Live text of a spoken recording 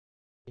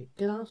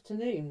Good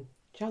afternoon.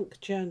 Junk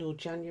Journal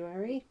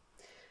January.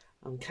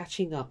 I'm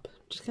catching up.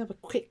 Just gonna have a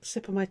quick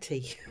sip of my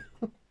tea.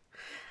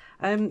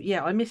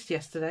 Yeah, I missed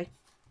yesterday.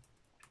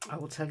 I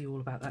will tell you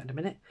all about that in a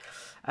minute.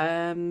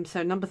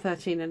 So number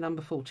 13 and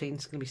number 14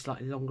 is going to be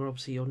slightly longer.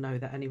 Obviously, you'll know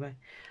that anyway.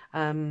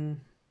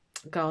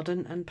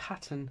 Garden and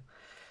pattern.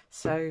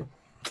 So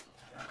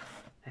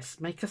let's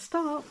make a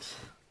start.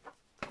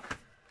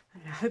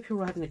 I hope you're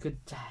all having a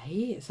good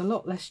day. It's a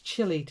lot less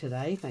chilly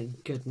today,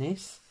 thank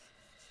goodness.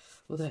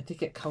 Although it did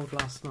get cold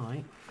last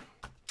night.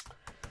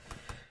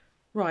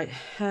 Right,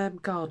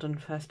 garden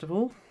first of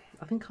all.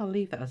 I think I'll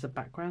leave that as a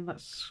background.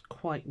 That's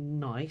quite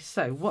nice.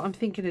 So what I'm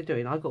thinking of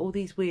doing, I've got all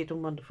these weird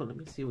and wonderful, let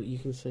me see what you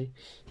can see.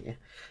 Yeah.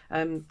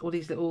 All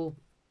these little,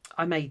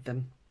 I made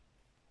them.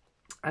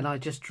 And I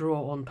just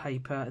draw on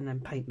paper and then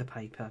paint the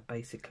paper,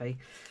 basically.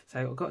 So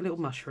I've got a little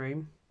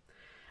mushroom.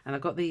 And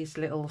I've got these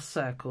little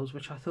circles,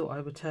 which I thought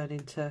I would turn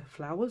into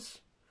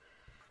flowers.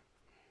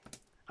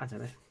 I don't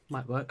know.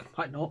 Might work,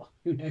 might not.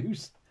 Who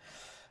knows?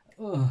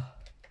 Ugh.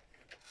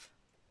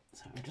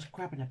 So I'm just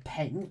grabbing a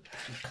pen.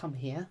 I'll come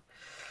here.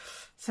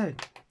 So,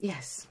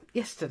 yes,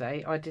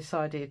 yesterday I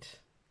decided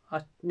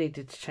I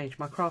needed to change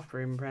my craft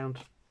room round.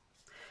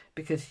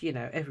 Because, you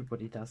know,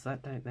 everybody does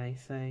that, don't they?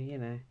 So, you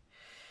know,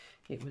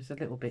 it was a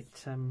little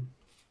bit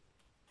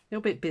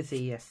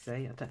busy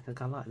yesterday. I don't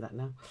think I like that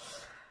now.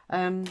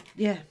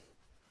 Yeah,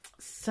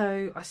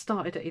 so I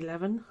started at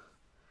 11.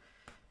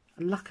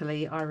 And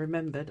luckily, I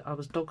remembered I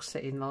was dog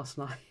sitting last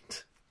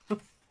night.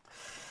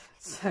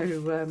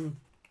 So,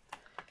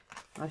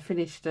 I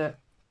finished at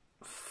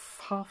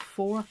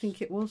 4:30, I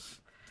think it was.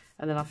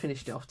 And then I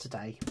finished it off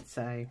today.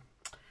 So,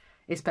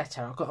 it's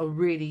better. I've got a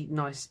really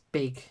nice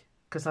big...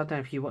 Because I don't know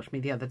if you watched me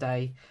the other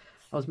day.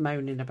 I was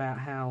moaning about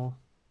how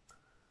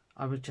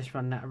I was just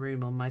running out of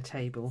room on my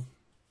table.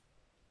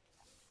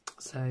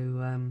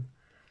 So,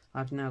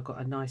 I've now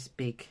got a nice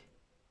big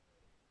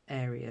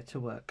area to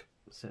work.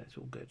 So, it's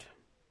all good.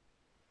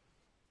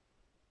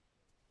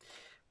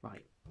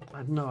 Right, I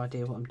have no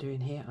idea what I'm doing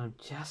here. I'm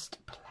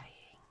just playing.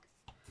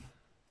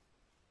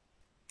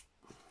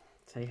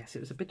 So yes,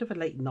 it was a bit of a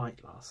late night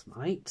last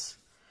night.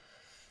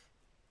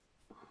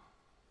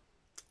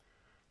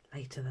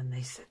 Later than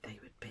they said they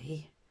would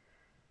be.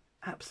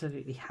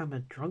 Absolutely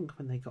hammered drunk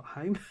when they got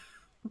home.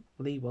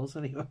 Well, he was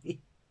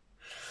anyway.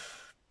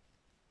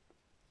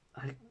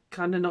 I'm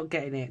kind of not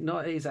getting it,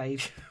 not at his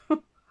age.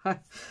 I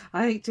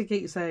hate to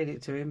keep saying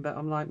it to him, but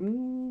I'm like,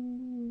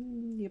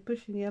 you're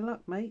pushing your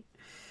luck, mate.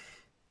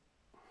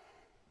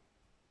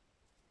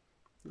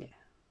 Yeah.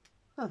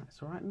 Oh,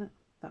 that's all right, isn't it?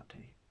 That'll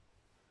do.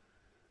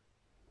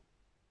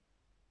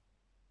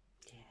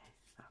 Yeah,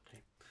 that'll do.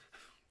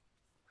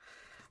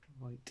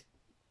 Right.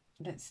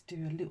 Let's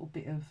do a little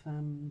bit of...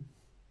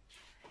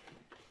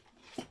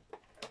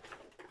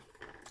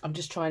 I'm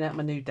just trying out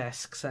my new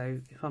desk, so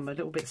if I'm a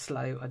little bit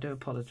slow, I do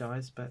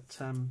apologise, but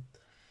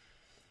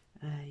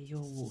your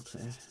water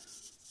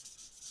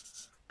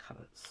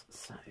colours.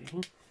 So,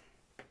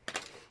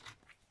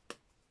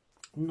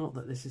 not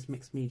that this is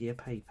mixed media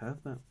paper,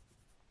 but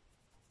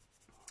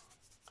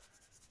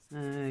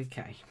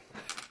okay.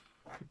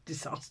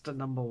 Disaster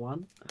number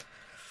 1.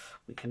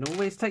 We can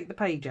always take the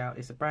page out.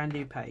 It's a brand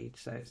new page,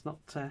 so it's not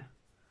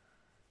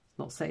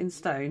set in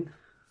stone.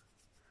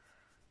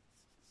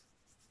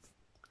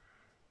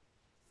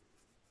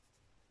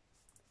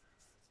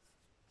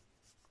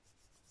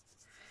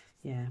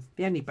 Yeah,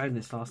 the only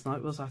bonus last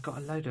night was I got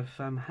a load of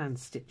hand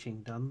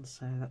stitching done,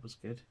 so that was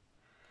good.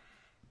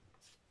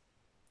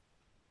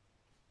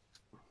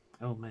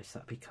 Almost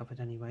that'd be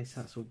covered anyway,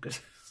 so that's all good.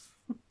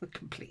 I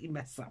completely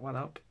messed that one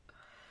up.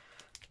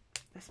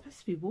 They're supposed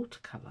to be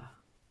watercolour.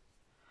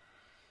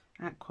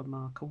 Aqua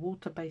marker,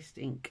 water-based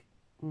ink.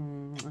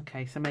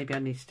 Okay, so maybe I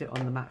need to do it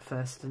on the mat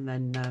first and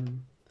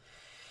then...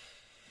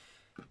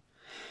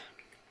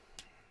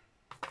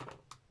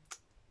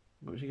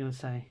 what was you going to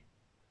say?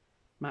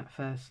 Mat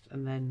first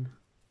and then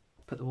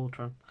put the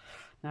water on.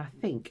 Now I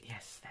think,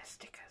 yes, they're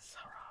stickers.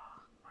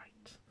 Hurrah!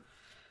 Right.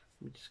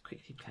 Let me just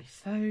quickly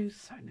place those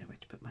so I know where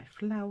to put my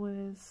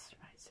flowers.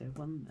 Right, so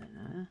one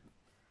there.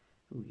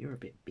 Oh, you're a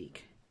bit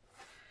big.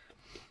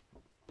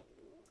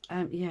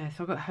 Yeah,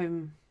 so I got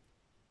home.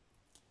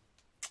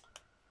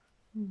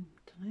 Don't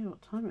know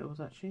what time it was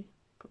actually.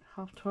 Probably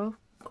 12:30,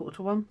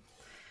 1:45,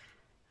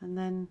 and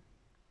then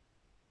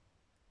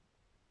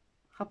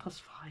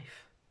 5:30.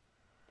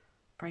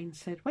 Brain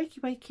said, "Wakey,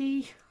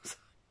 wakey."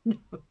 No,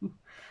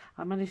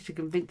 I managed to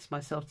convince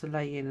myself to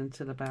lay in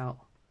until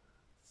about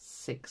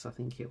 6, I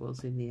think it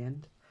was in the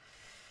end.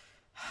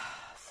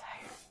 So,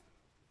 I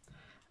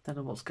don't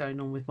know what's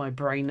going on with my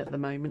brain at the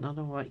moment. I don't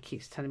know why it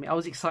keeps telling me. I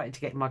was excited to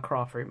get in my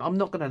craft room. I'm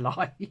not going to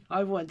lie.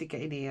 I wanted to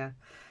get in here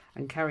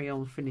and carry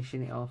on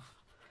finishing it off.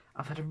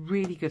 I've had a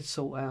really good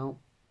sort out.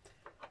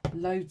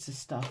 Loads of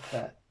stuff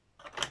that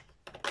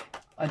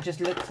I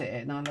just looked at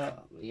it and I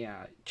thought,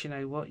 yeah, do you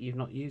know what? You've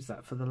not used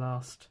that for the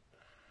last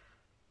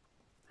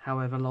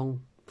however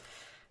long.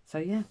 So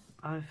yeah,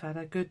 I've had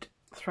a good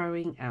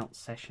throwing out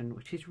session,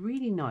 which is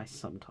really nice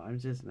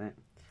sometimes, isn't it?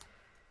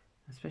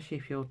 Especially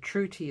if you're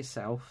true to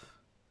yourself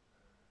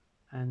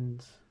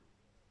and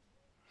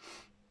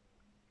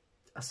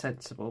are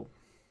sensible.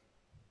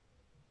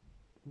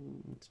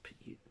 Let's put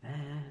you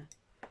there.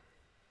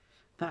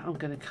 That I'm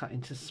going to cut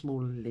into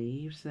smaller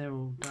leaves. They're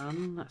all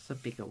done. That's a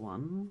bigger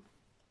one.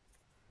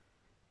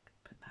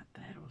 Put that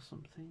there or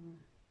something.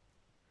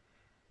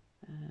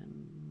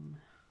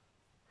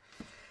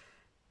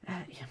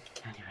 Yeah,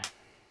 anyway.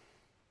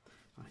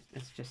 Right,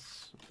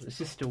 this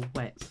is still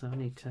wet, so I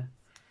need to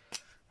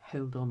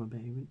hold on a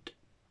moment.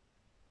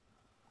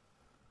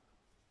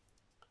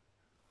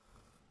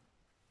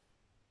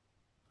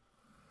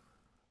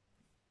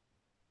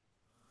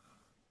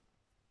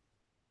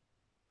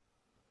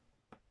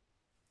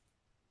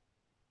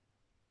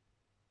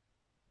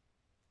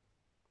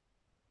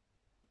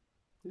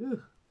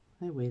 Ooh,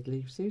 they're weird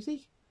leaves,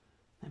 Susie.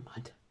 Never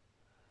mind.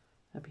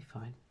 That'll be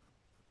fine.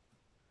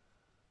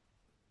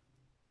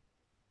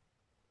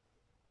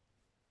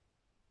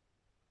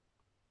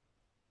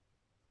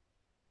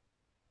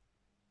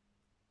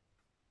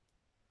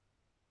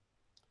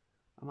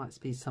 I might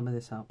speed some of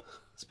this up,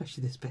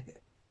 especially this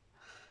bit.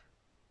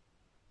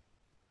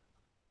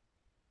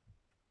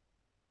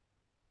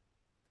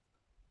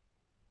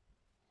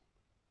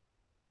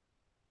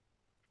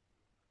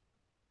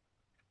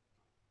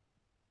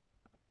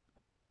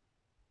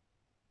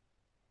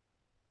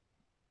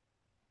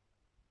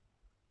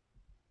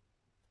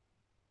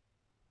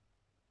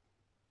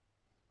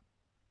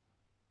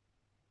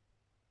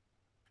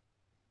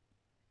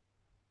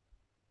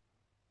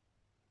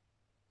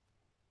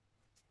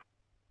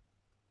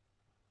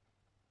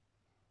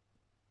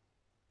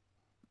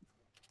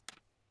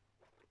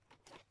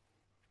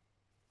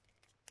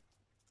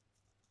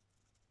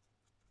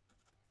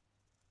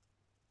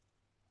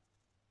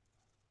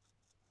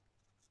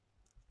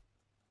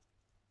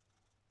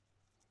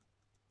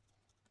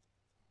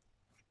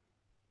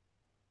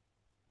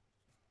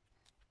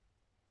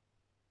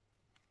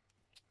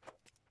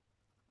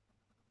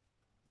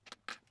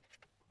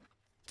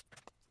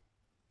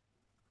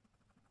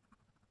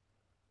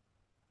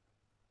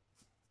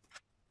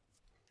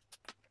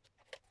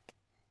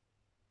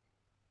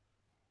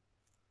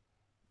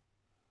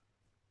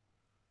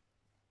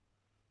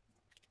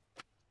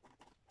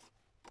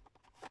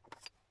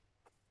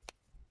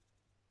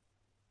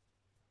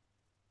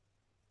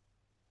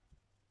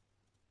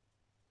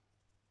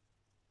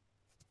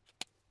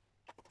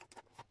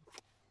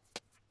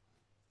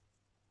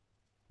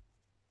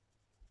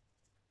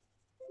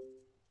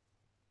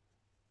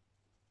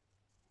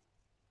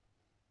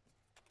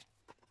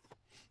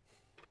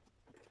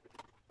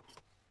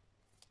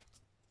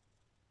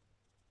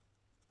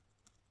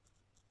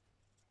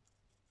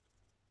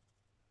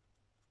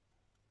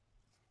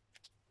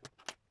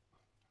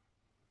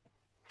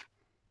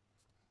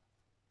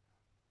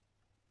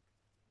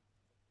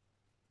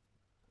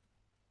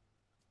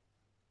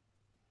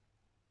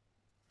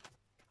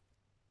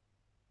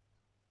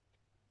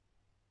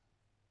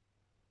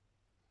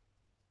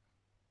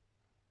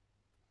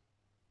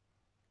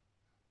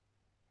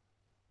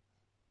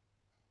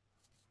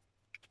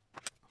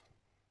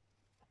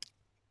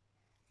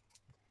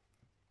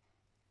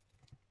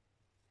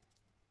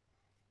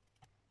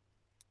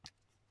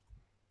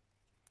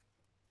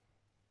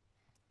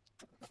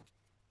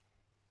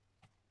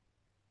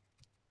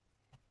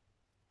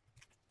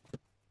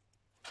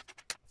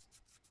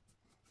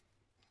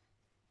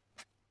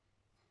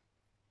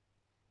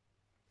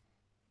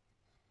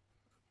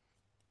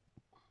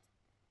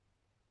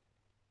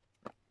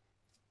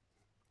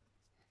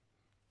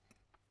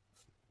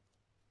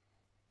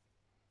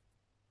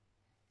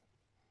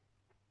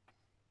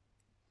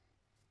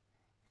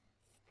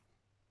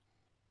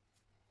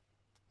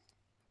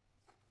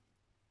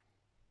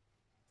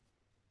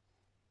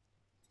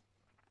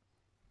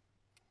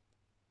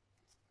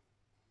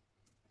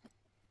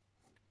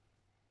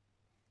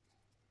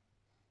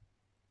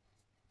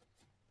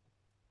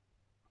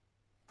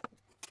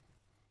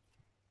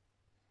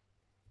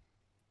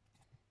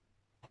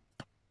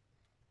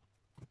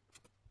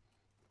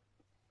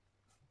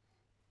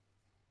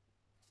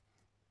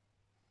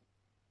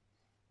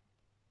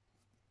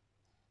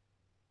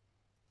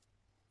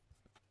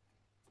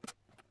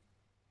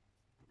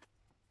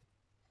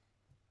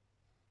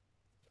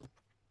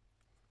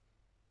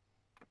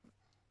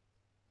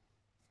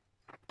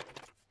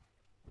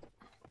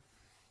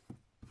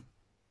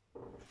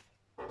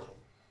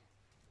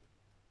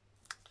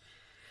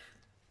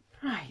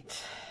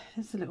 Right,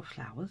 there's the little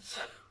flowers.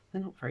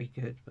 They're not very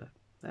good, but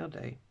they'll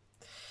do.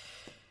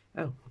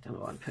 Oh, I don't know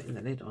why I'm putting the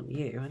lid on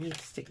you. I need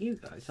to stick you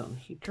guys on.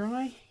 You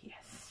dry?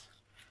 Yes.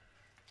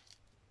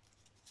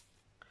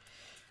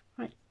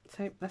 Right,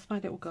 so that's my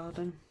little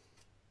garden.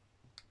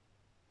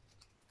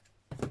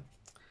 And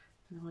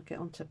then I'll get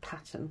on to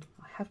pattern.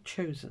 I have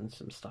chosen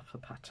some stuff for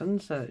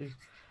pattern, so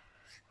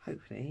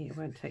hopefully it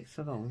won't take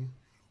so long.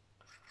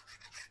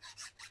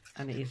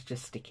 And it is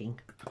just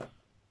sticking.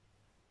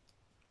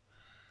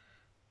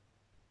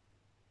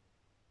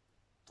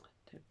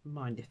 Don't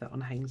mind if that one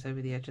hangs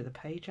over the edge of the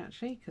page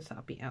actually, because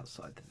that'll be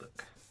outside the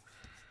book.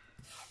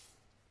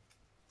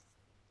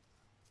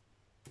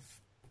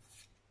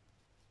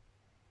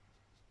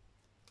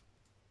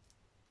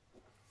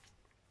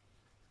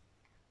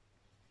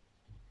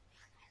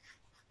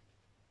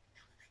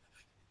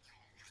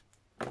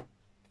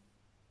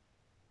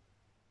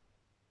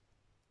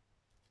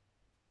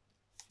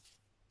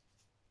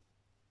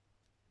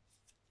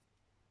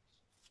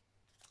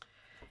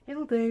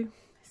 It'll do.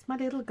 It's my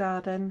little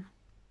garden.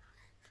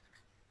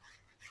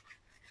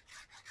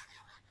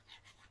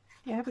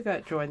 Yeah, have a go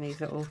at drawing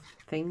these little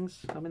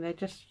things. I mean, they're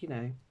just, you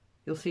know,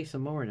 you'll see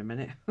some more in a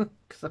minute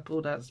because I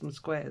pulled out some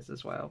squares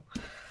as well.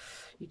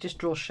 You just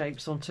draw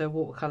shapes onto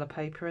watercolour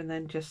paper and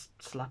then just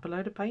slap a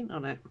load of paint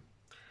on it.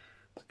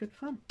 It's good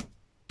fun.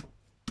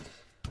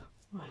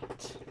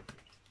 Right.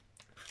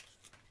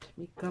 Let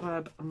me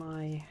grab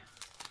my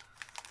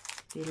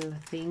little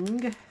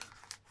thing.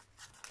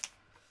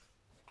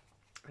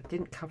 I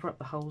didn't cover up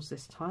the holes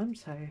this time,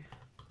 so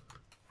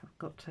I've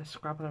got to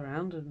scrabble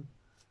around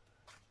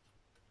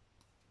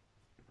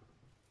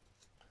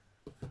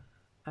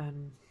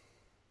and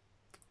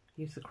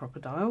use the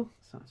crocodile,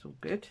 so that's all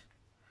good.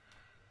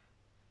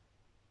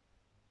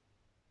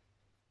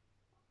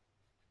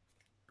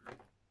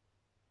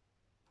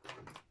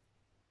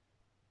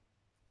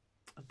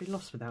 I'd be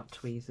lost without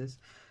tweezers.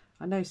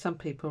 I know some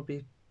people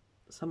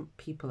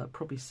are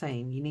probably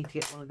saying you need to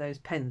get one of those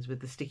pens with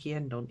the sticky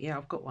end on. Yeah,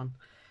 I've got one,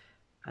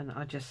 and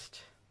I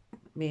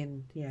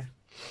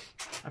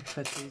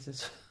prefer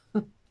tweezers.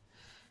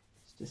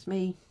 It's just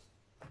me.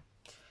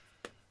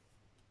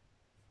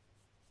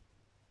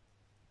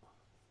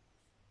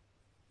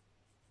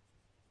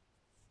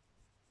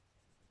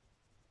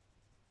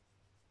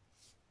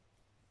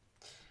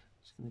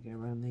 Just going to go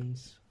around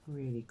these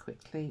really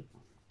quickly.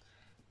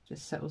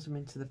 Just settles them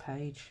into the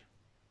page.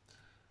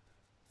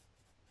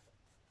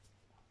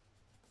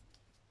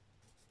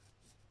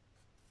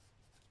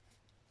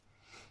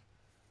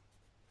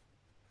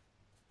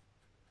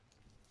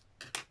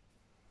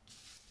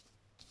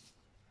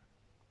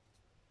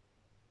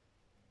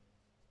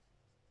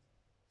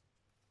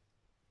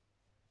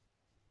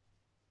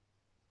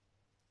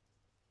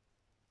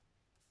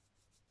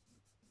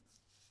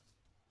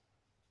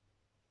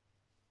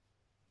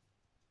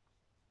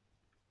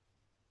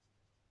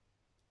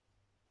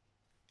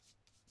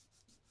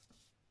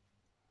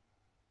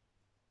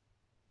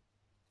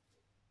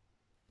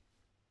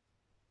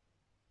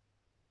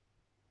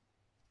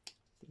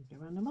 Didn't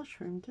go around the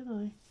mushroom, did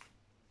I?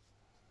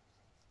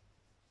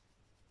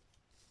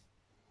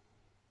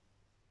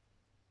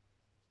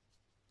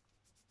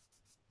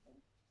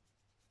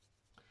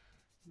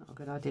 Not a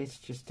good idea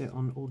to just do it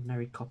on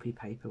ordinary copy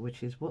paper,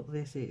 which is what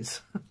this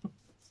is.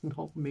 It's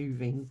not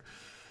moving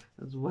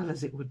as well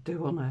as it would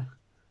do on a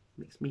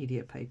mixed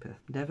media paper.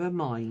 Never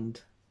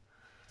mind.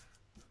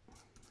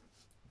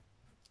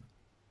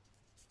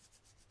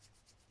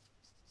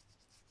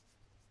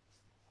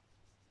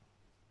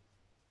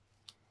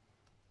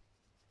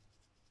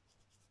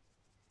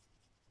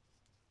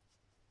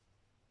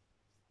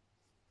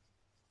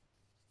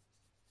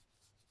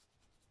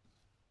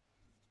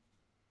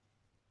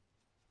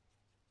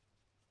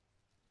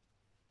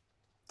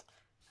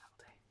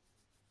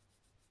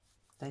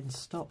 Then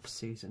stop,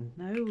 Susan.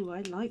 No,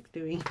 I like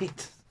doing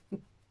it.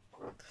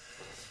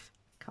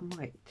 I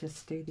might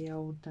just do the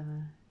old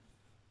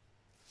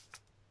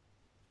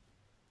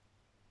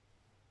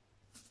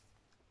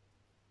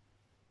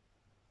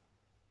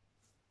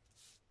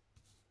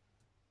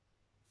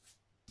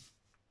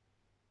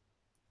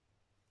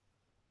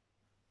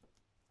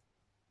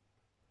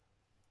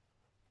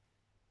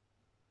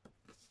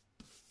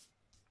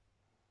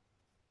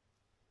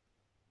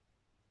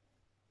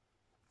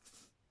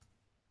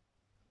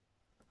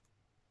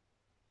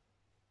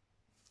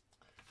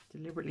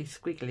deliberately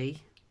squiggly,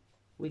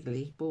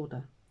 wiggly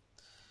border.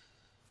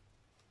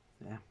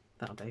 Yeah,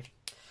 that'll do.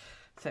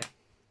 So,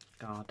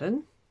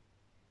 garden.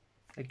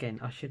 Again,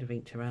 I should have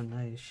inked around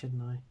those,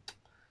 shouldn't I?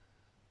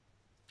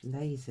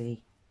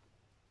 Lazy.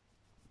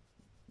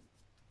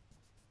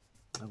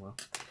 Oh well.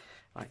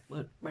 Right,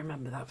 we'll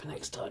remember that for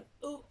next time.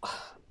 Oh,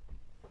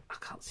 I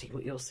can't see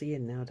what you're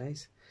seeing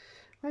nowadays.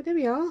 Right, there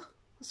we are.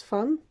 That's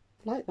fun.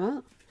 Like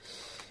that.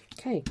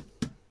 Okay.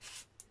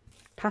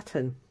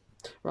 Pattern.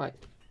 Right.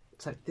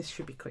 So this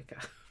should be quicker,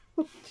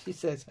 she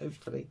says,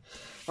 hopefully.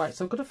 Right,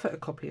 so I've got a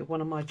photocopy of one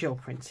of my gel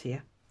prints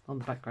here on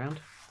the background.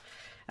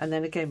 And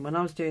then again, when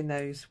I was doing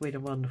those weird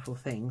and wonderful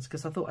things,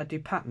 because I thought I'd do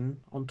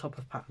pattern on top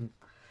of pattern.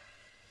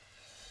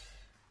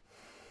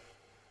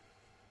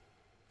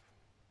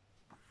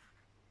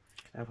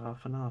 Could have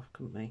half and half,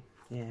 couldn't we?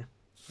 Yeah,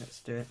 let's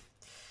do it.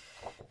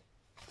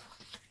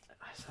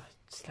 So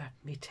slap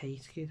me tea,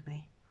 excuse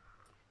me.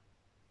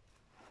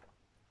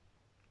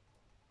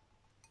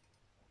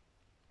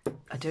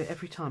 I do it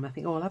every time. I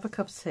think, oh, I'll have a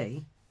cup of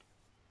tea.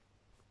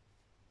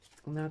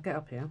 And then I'll get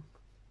up here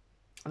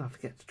and I'll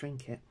forget to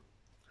drink it.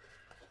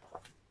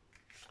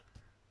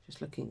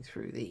 Just looking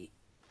through the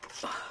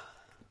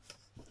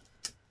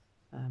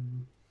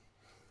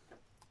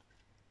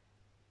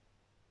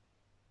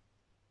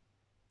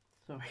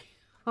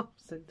sorry,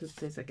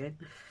 sentences again.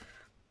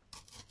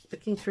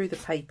 Looking through the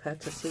paper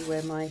to see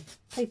where my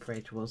paper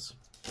edge was.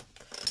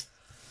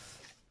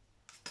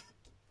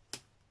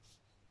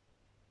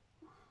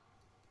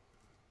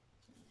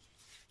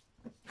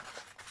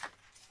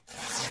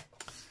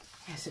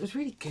 Yes, it was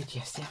really good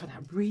yesterday. I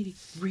had a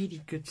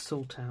really good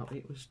sort out.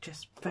 It was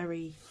just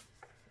very,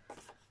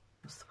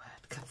 what's the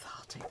word,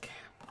 cathartic.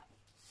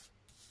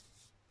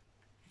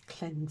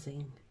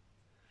 cleansing,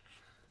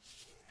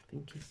 I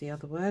think is the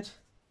other word.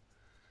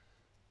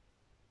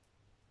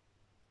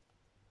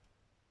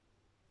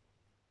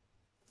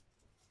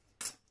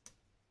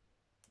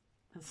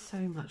 There's so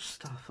much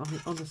stuff. I mean,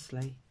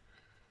 honestly,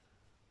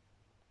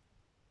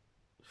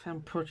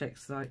 found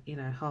projects like, you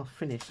know, half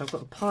finished. I've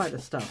got a pile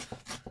of stuff.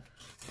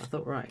 I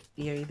thought, right,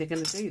 you're either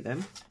going to do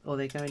them or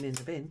they're going in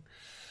the bin.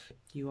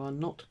 You are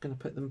not going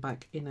to put them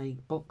back in a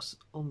box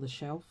on the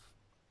shelf.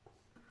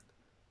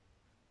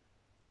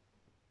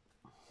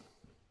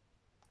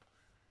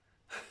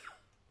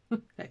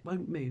 It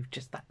won't move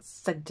just that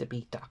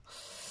centimetre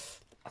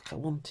like I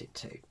want it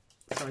to.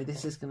 Sorry,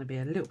 this is going to be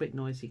a little bit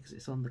noisy because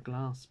it's on the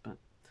glass, but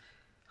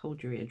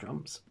hold your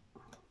eardrums.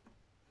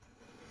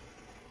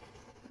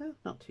 Oh,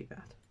 not too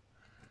bad.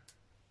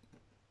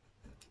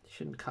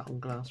 Shouldn't cut on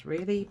glass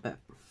really, but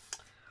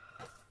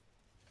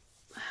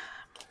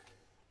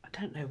I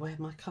don't know where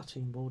my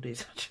cutting board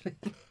is actually.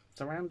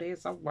 It's around here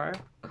somewhere.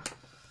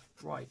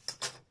 Right,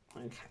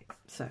 okay,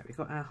 so we've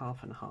got our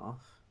half and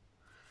half.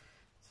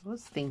 So I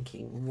was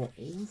thinking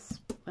was,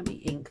 let me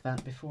ink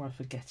that before I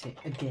forget it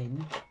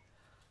again.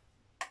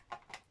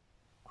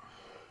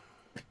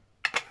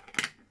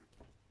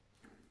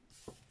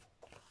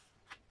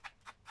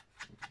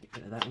 Get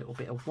rid of that little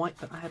bit of white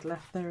that I had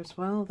left there as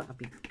well, that'd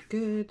be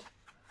good.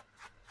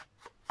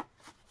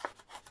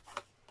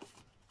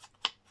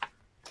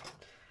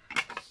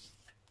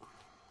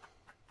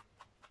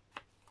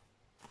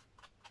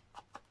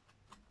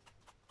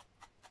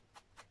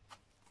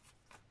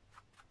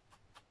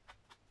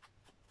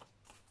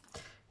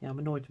 Yeah, I'm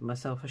annoyed with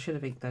myself. I should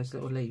have inked those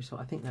little leaves, but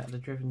I think that would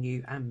have driven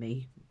you and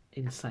me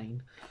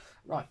insane.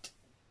 Right,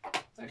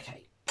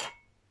 okay.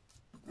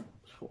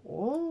 So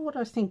what I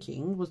was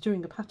thinking was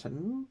doing a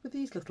pattern with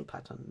these little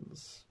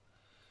patterns.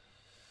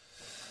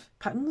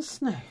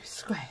 Patterns? No,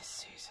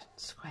 squares, Susan,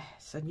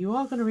 squares. And you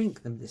are going to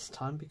ink them this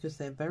time because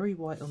they're very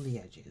white on the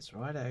edges,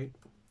 righto.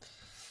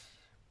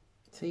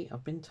 See,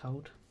 I've been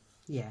told.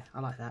 Yeah, I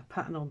like that.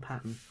 Pattern on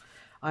pattern.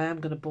 I am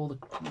going to bore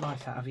the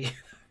life out of you.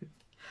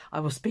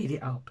 I will speed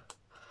it up.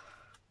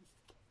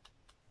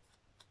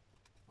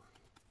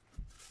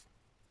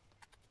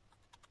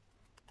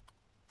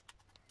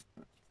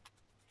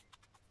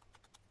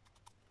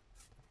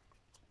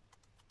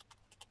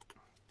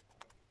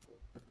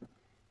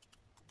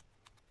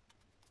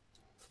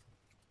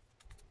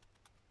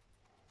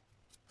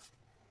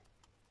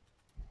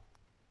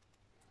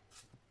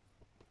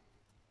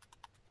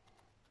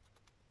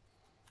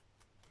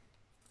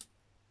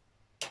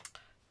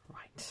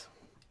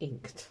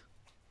 Inked.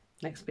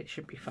 Next bit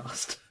should be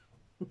fast.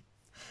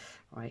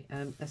 Right,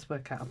 let's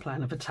work out a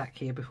plan of attack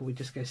here before we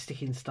just go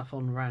sticking stuff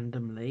on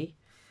randomly.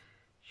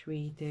 Should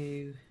we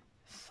do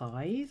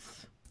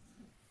size?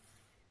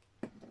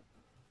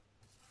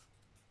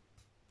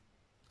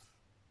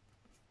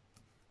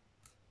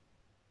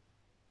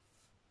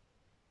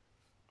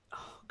 Oh,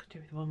 I could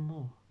do with one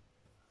more.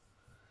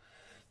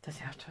 Does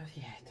it have to?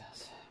 Yeah, it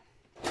does.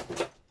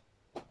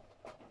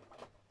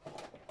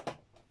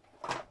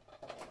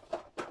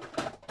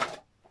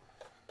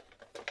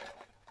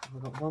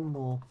 I've got one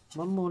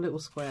more little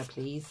square,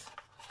 please.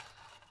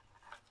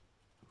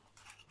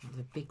 There's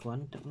a big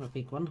one, don't want a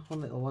big one,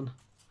 one little one.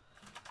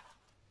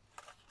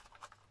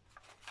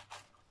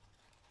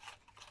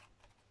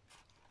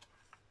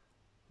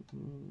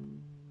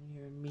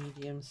 You're a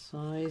medium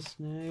size,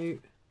 no.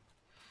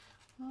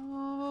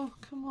 Oh,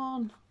 come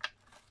on.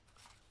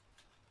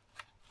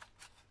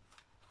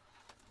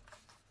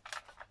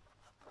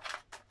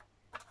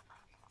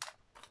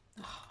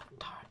 Oh,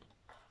 darn.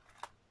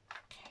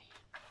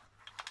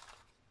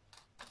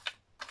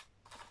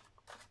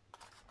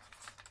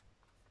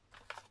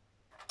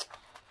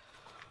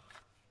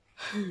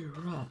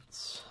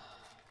 Rats.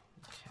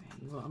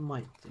 Okay, what I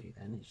might do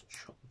then is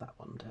chop that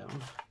one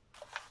down.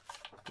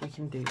 We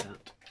can do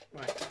that.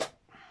 Right.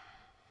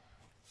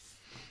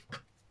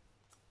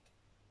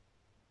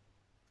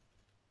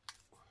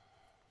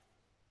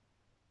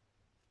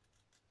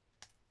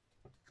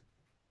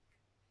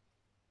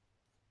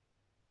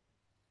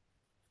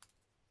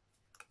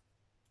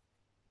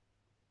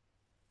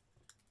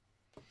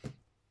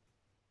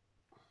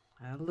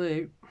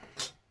 Hello.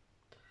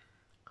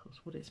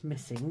 What it's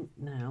missing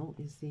now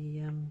is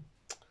the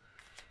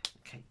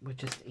okay, we'll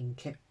just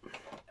ink it. It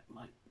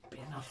might be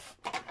enough.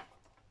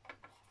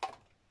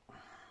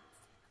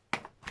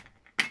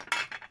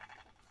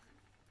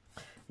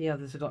 The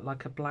others have got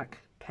like a black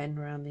pen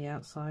around the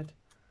outside.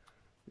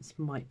 This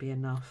might be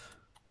enough,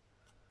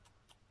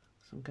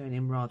 so I'm going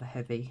in rather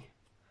heavy.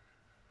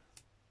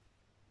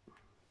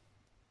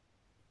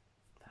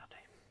 That'll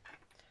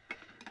do.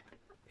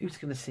 Who's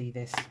going to see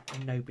this?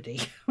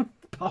 Nobody.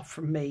 Apart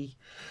from me.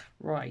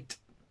 Right,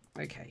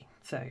 okay,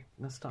 so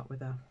let's start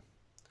with a,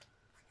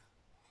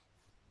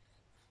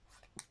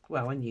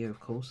 well, and you of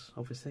course,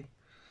 obviously.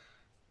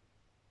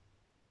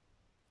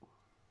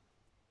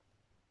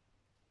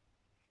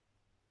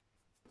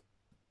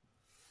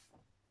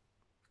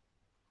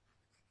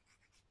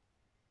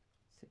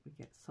 See if we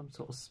get some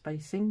sort of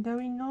spacing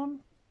going on.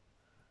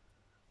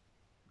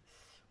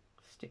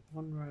 stick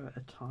one row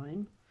at a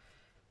time.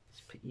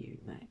 Let's put you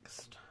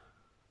next.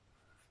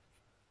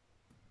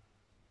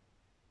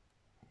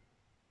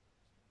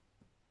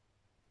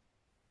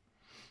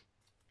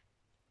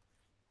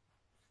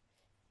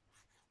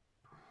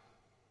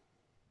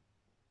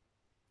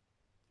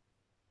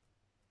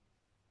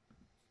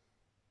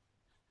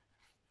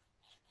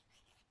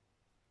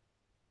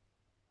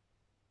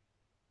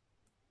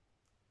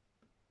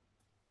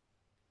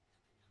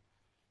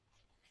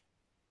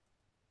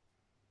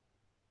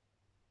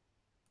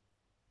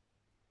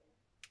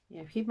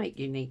 Yeah, if you make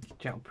unique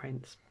gel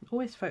prints,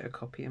 always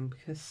photocopy them,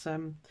 because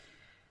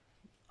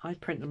I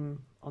print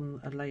them on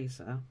a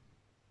laser.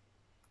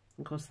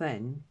 Of course,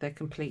 then they're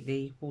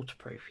completely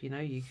waterproof. You know,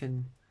 you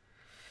can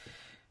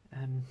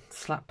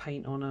slap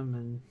paint on them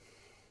and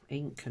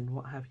ink and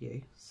what have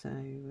you. So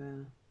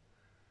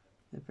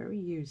they're very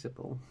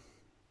usable.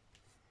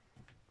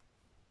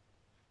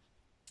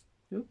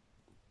 Oop,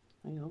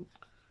 hang on.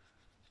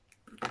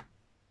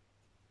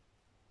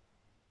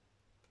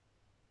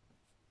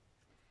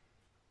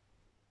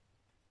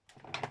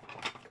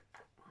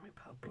 Let me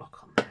put a block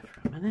on there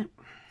for a minute.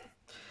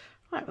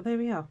 Right, well there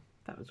we are.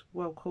 That was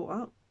well caught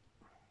up.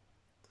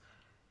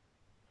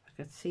 If I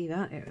could see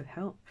that, it would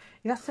help.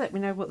 You have to let me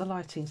know what the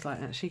lighting's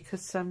like actually,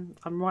 because I'm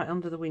right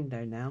under the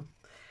window now.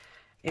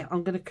 Yeah,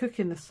 I'm going to cook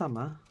in the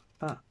summer,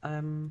 but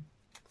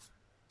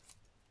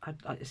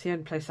it's the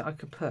only place that I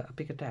could put a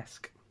bigger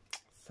desk.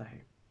 So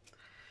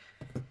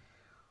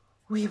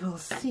we will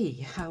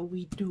see how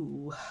we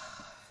do.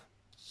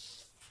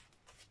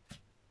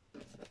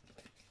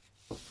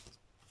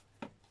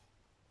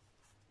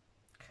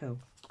 Cool.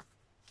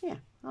 Yeah,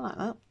 I like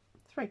that.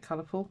 It's very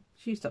colourful.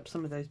 It's used up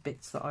some of those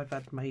bits that I've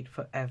had made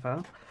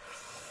forever.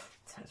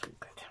 So it's all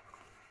good.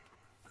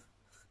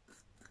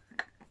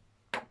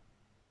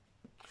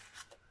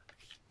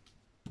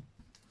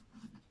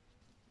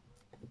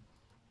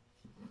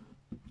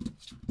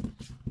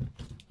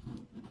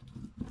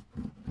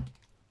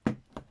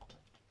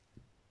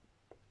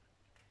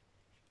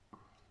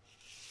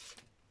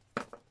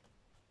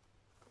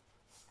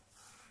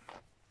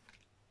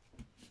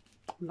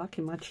 I'm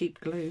liking my cheap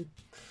glue.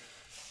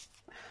 It's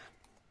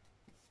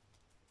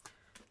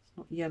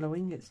not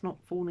yellowing, it's not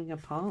falling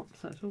apart,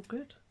 so it's all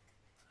good.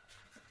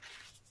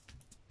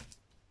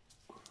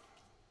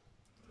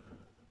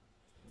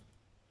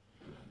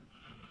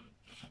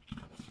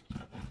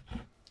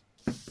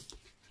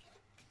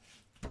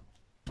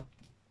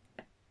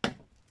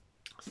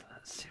 So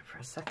let's sit for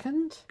a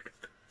second.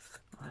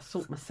 I'll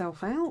sort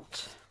myself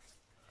out.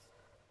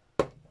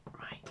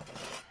 Right.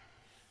 That's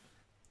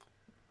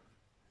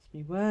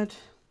my word.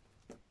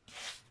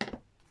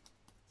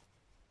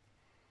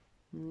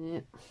 Yeah.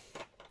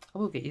 I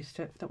will get used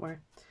to it, don't worry.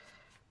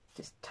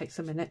 Just takes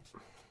a minute.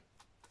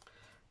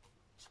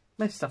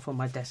 Most stuff on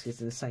my desk is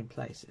in the same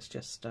place. It's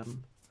just a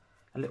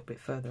little bit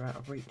further out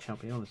of reach, I'll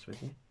be honest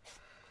with you.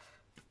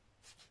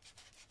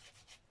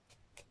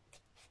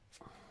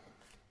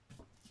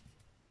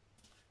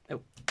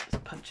 Oh, let's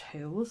punch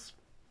holes.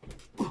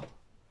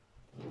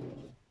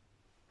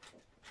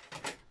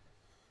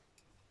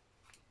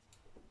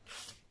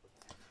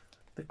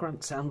 The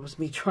grunt sound was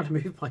me trying to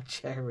move my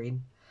chair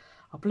in.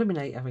 I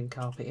blooming having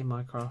carpet in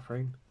my craft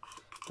room,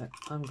 but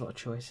I haven't got a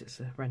choice,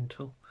 it's a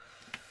rental.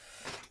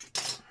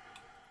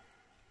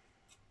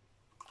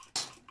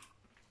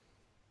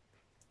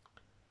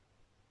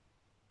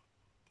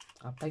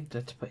 I begged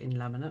her to put in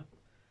laminate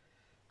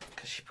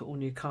because she put all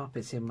new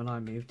carpets in when I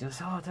moved, and I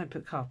said, oh, don't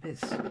put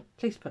carpets,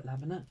 please put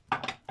laminate.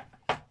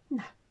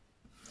 No.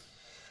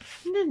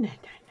 No.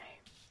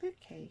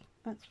 Okay,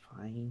 that's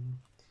fine.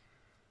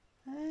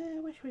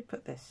 Where should we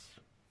put this?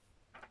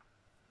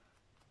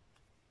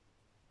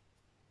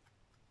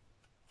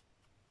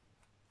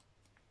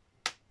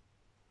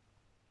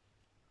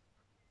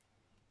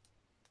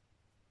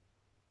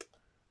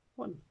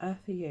 What on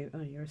earth are you?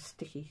 Oh, you're a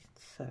sticky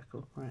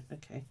circle. Right,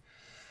 okay.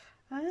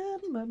 Right,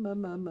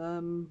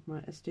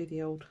 let's do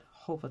the old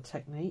hover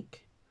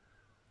technique.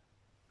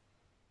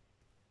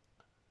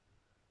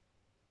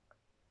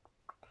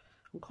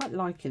 I'm quite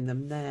liking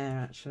them there,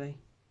 actually,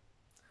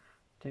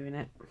 doing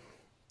it,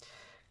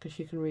 because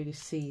you can really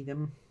see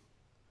them,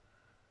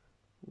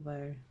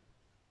 although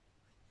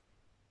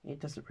it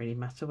doesn't really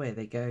matter where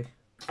they go.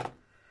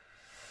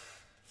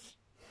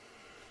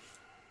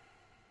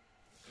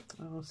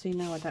 Oh, see,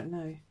 now I don't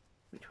know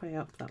which way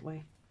up. That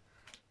way,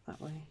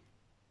 that way.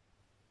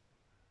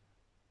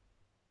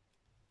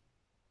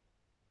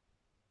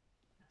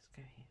 Let's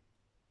go here.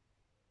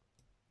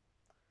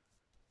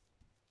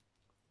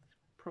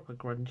 Proper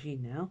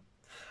grungy now.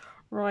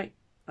 Right,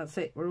 that's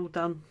it. We're all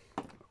done,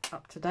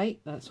 up to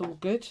date. That's all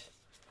good.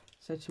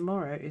 So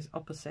tomorrow is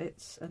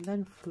opposites and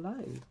then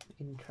flow.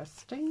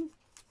 Interesting.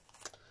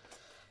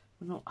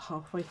 We're not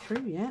halfway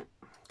through yet.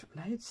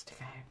 Got loads to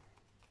go.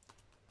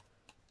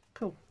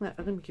 Cool. Now,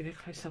 let me give you a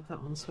close up of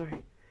that one,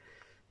 sorry.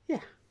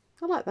 Yeah,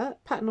 I like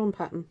that. Pattern on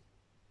pattern.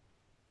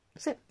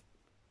 That's it.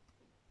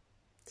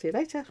 See you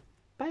later.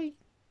 Bye.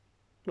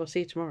 Well, see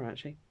you tomorrow,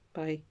 actually.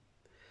 Bye.